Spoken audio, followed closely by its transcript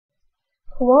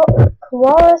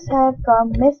Koalas have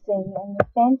gone missing and the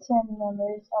phantom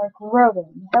numbers are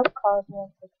growing. Help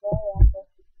Cosmo to play after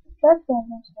drug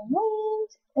families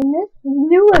remains in this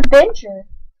new adventure.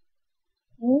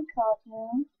 Hey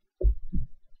Cosmo.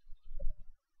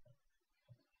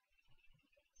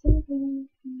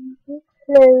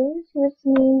 Close, which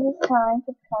means it's time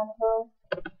for the carnival.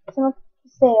 Someone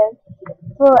says,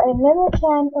 for a little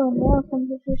can, oh no,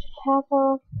 computers should have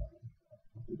all.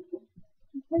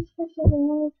 First person in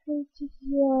the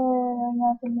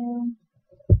nothing new.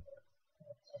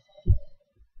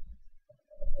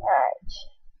 Alright.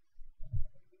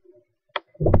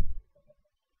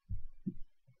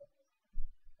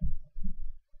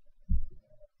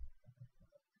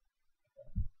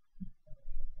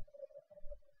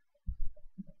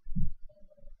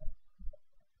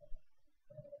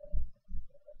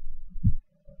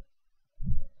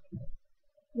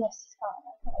 Yes, it's fine,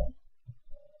 okay.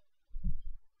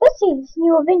 Let's see this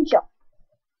new adventure.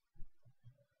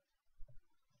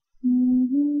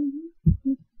 Ooh,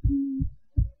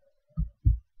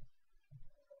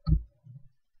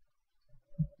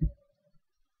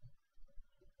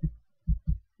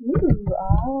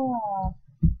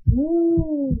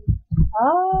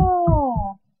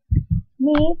 ah,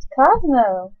 meet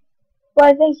Cosmo.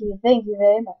 Why, thank you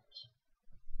very much.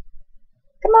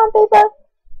 Come on, people.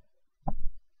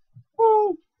 Hey,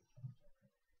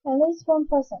 at least one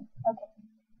person. Okay,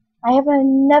 I have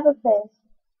another place.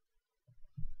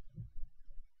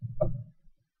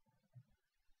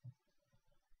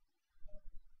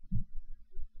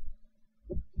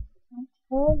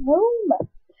 Home.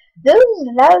 Those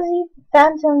lousy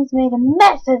phantoms made a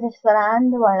mess of this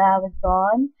land while I was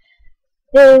gone.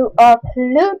 There are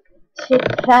polluted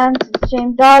plants and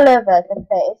streams all over the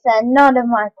place, and none of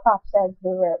my crops are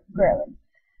growing.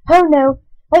 Oh no!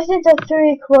 I sent out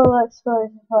 3 koala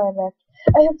explorers before I left.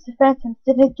 I hope the phantoms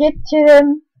didn't get to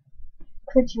them.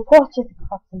 Could you water the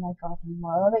crops in my garden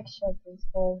while I make sure the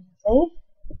explorers are safe?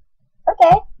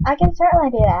 Okay, I can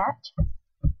certainly do that.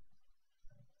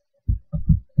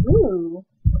 Ooh.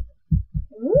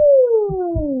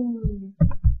 Ooh.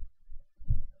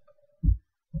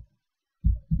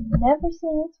 Never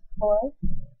seen this before.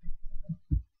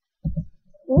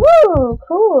 Ooh,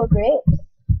 cool grapes.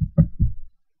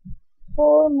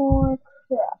 4 more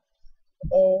crops.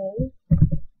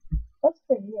 What's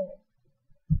for here?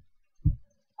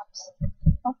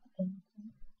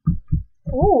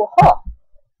 Ooh, huh.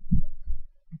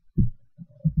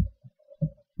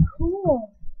 Cool.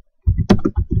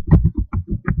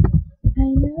 I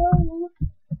know.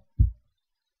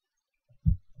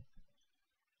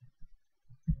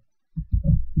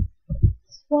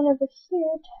 There's one over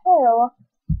here too.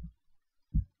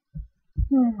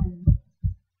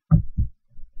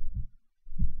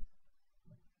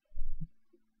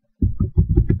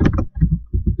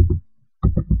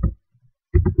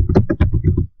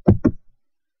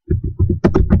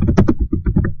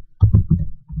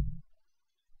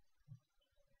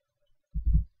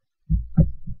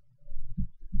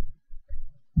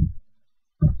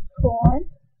 Corn.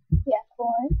 Yeah,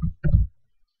 corn.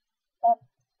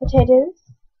 Potatoes.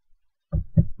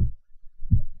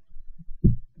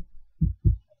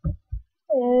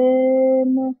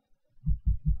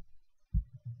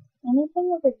 Anything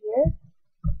over here?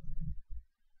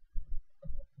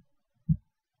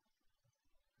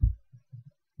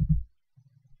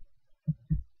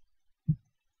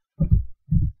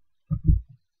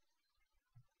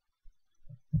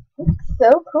 Looks so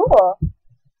cool.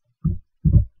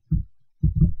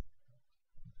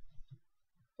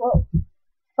 Whoa.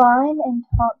 Fine and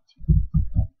talk to.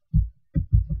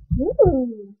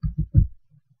 Ooh.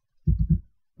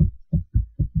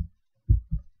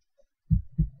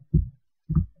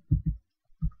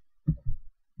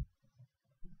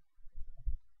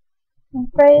 I'm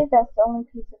afraid that's the only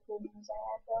piece of good news I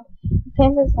have, though. The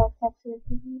Kansas have Texas.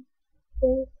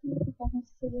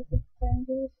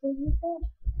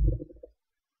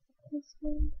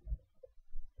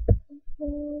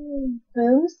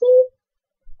 Boom seeds?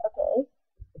 Okay.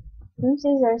 Boom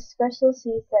seeds are special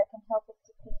seeds that can help us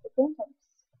defeat the phantoms.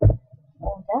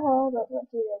 Oh, duh, but what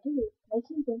do they do?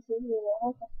 Making boom seeds really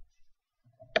helpful.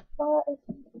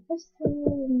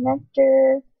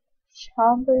 Nectar,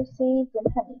 chamber seeds,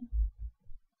 and honey.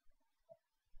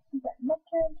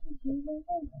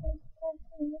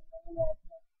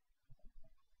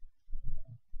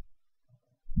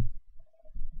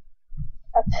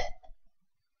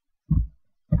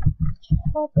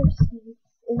 Chamber seeds.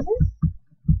 Is this?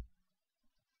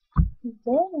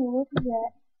 Then what is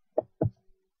that?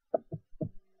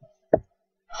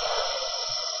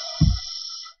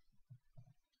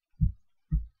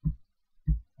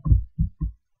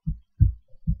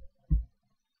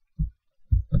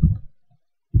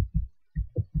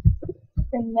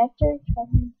 and nectar,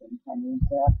 chocolates and honey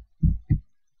syrup.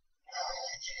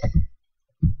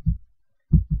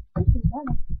 This is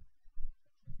nice.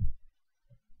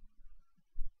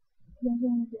 Then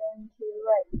we're going to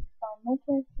write find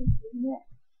nectar,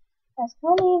 next. As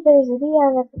honey, there's a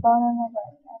beehive at the bottom of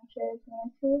it. I'm sure it's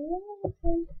going to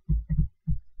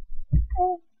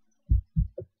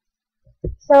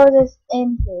so this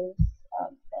in his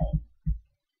thing.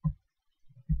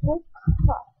 Oh,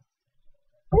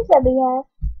 where's that beehive?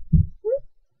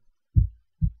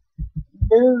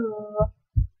 Boo.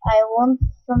 I want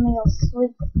something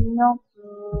sweet, not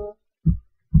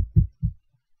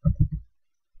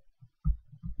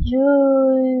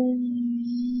juice.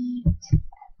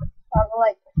 I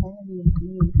like honey and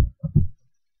bees.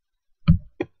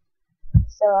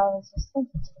 So I was just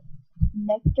thinking,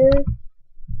 nectar.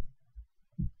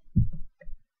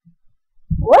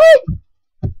 What?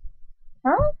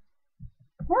 Huh?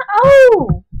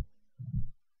 Oh!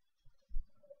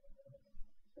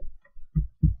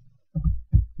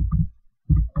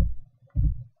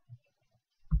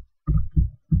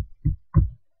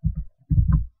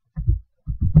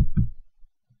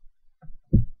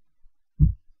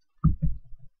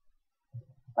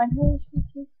 Honey.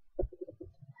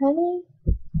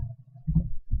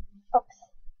 Oops.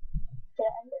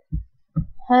 Get under.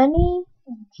 Honey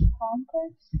and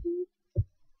chocolate seed.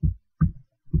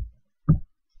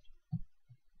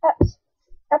 Ups.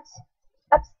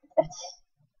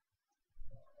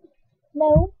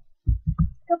 No.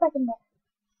 Go back in there.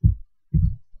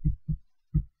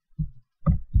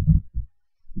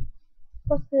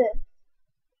 What's this?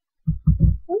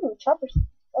 Ooh, chopper seeds.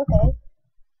 Okay.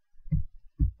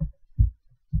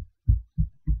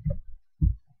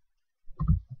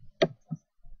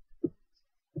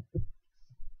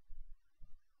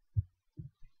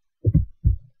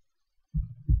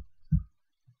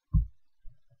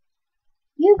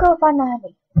 You go find the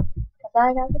honey. Cause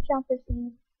I got the chopper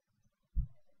seed.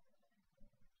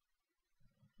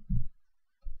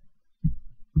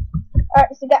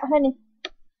 Alright, so you got honey.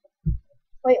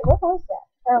 Wait, what was that?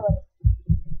 Oh,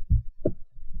 wait.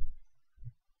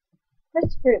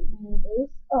 First fruit is,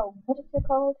 oh, what is it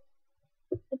called?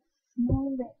 It's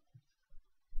small red.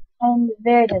 And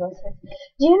very delicious.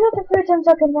 Do you know the fruit I'm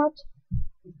talking about?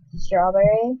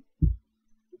 Strawberry.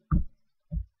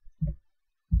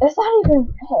 It's not even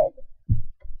red.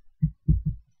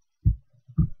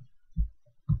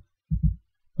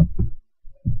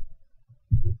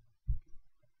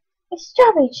 It's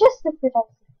strawberry, just the fruit I'm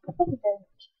talking about. Thank you very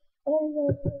much.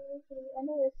 I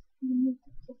know it's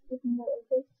just even though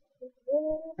it's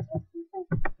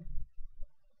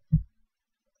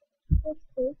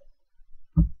fruit.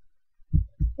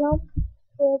 Plum,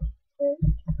 red fruit.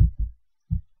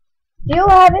 Do you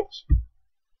have it?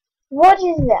 What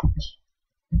is that?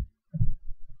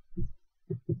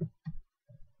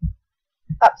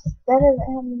 Ups. That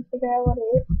doesn't help me figure out what it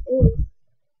is.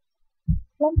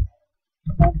 Plum,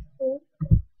 red fruit.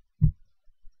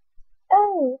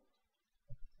 Oh.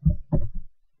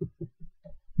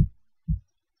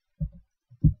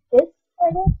 This,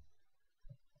 I guess?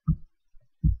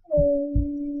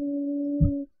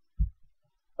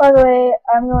 By the way,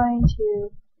 I'm going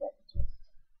to.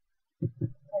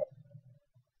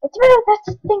 It's really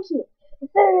that's thank you.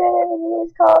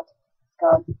 It's called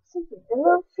something. The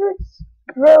little fruits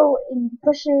grow in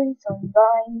bushes on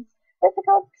vines. What's it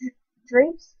called?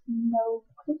 Drapes? No,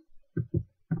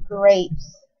 grapes.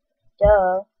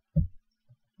 Duh.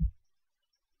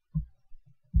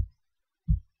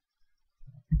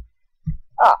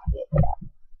 Ah, yeah.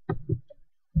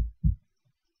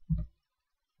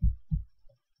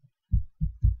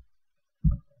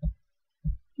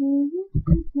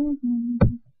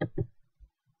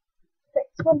 Six,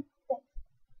 one, six.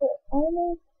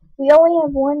 We only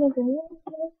have one ingredient.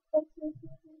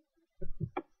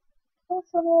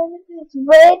 It's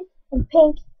red and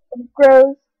pink and it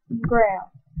grows in the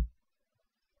ground.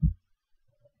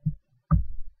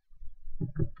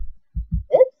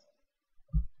 This?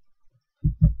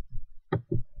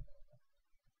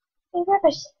 Hey,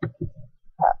 rubbish.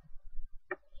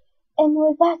 And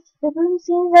with that, the boom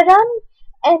scenes are done,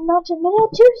 and not a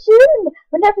minute too soon.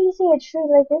 Whenever you see a tree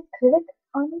like this, click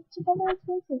on it to get more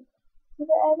places. You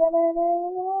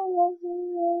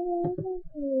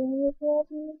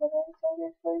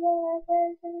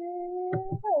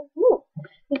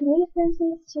can use boom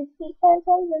scenes to speak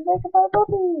phantoms and break apart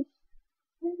bubbles.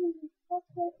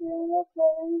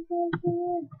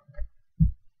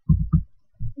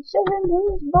 Show them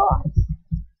who's boss.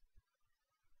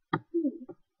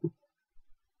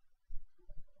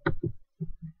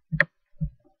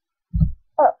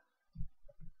 Oh.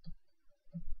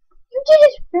 You did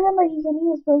it Remember, you can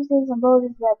use boosters and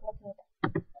boulders without looking at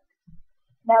them.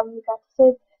 Now we got to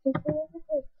save. Let's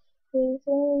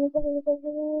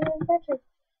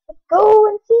go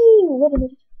and see. Wait a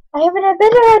minute. I have a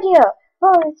better idea.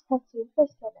 Oh, it's past you.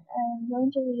 First, I'm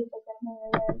going to read the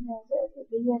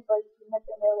video for you.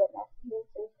 Never know what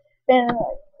next is.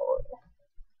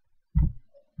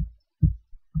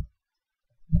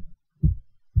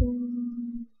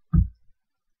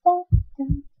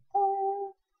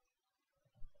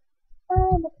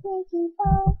 I'm a sneaky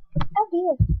boy. Oh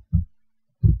dear.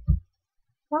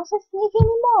 Not so sneaky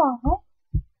anymore, huh?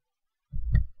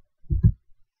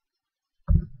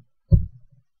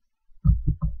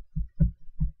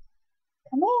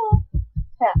 Come here.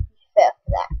 Huh, you fell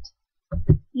for that.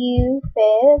 You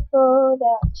fell for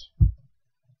that.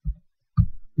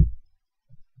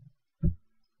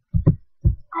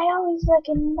 I always like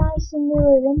a nice and new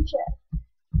adventure.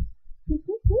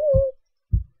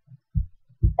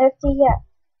 FDF.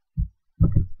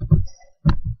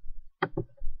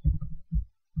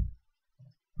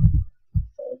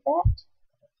 Save that.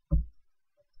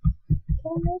 Can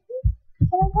I make it?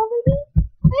 Can I cover me?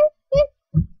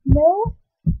 No.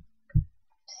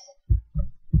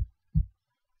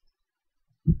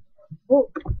 Ooh.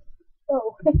 Oh.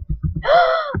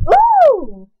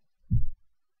 Ooh!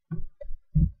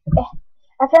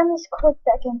 I found this cord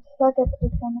that can plug up a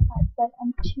fan apart, but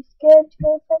I'm too scared to go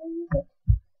try to use it.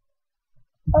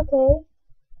 Okay.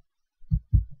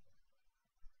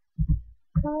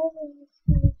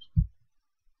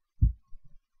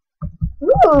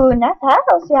 Ooh, nice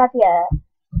house you have here.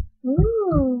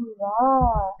 Ooh,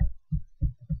 wow.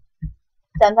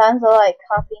 Sometimes I like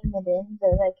copying the bins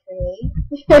as I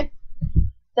create.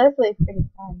 That's really pretty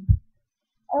fun.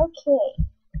 Okay.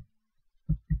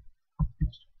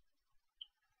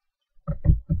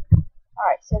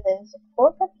 Alright, so there's a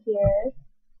fork up here.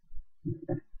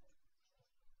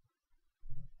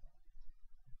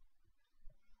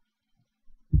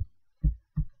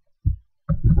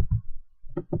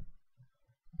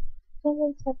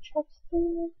 Doesn't have trucks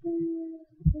through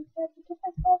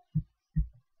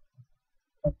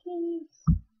cookies.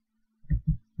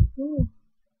 Ooh.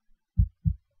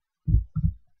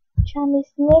 Trying to be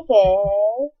sneaky.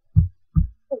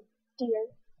 Oh dear.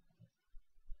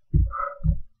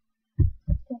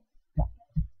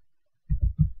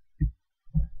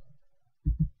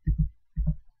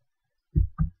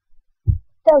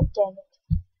 Oh dang it.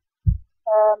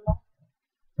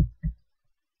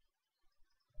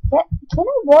 Can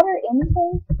I water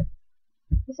anything?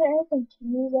 Is there anything to be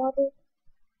watered?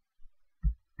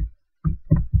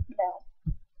 No.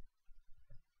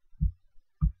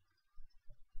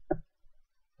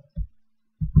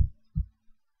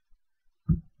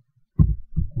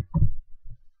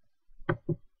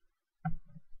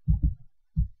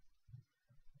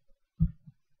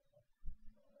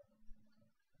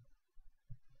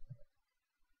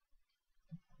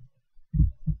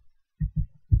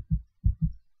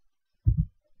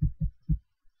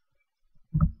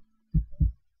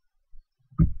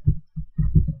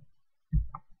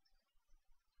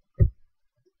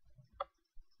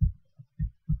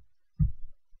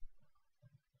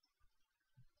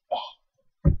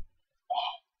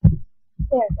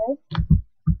 There it goes.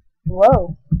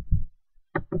 Whoa.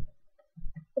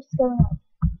 What's going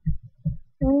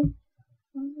on?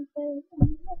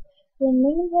 The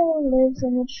ninja lives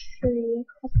in a tree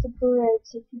across the bridge.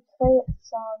 If you play its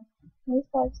song, he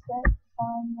starts that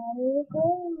song let it go.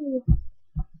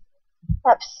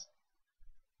 Ups.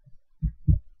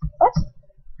 What?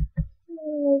 He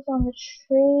lives on the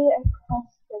tree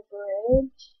across the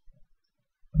bridge.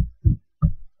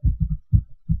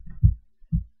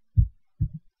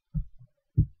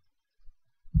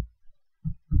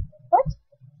 What?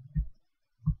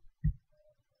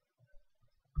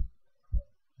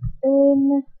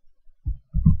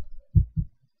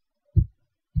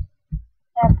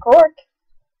 Have cork.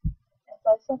 If I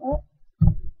sent up.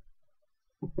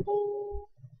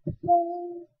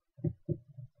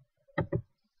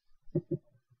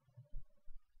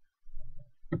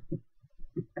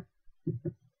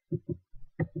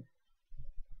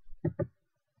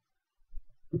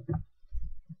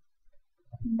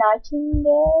 19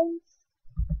 days.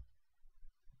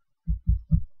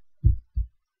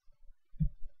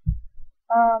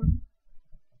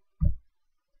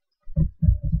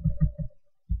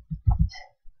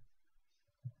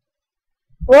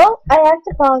 Well, I have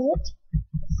to pause it.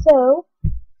 So,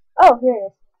 oh, here it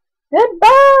is.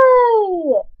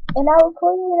 Goodbye! And I'll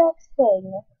call you the next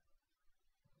thing.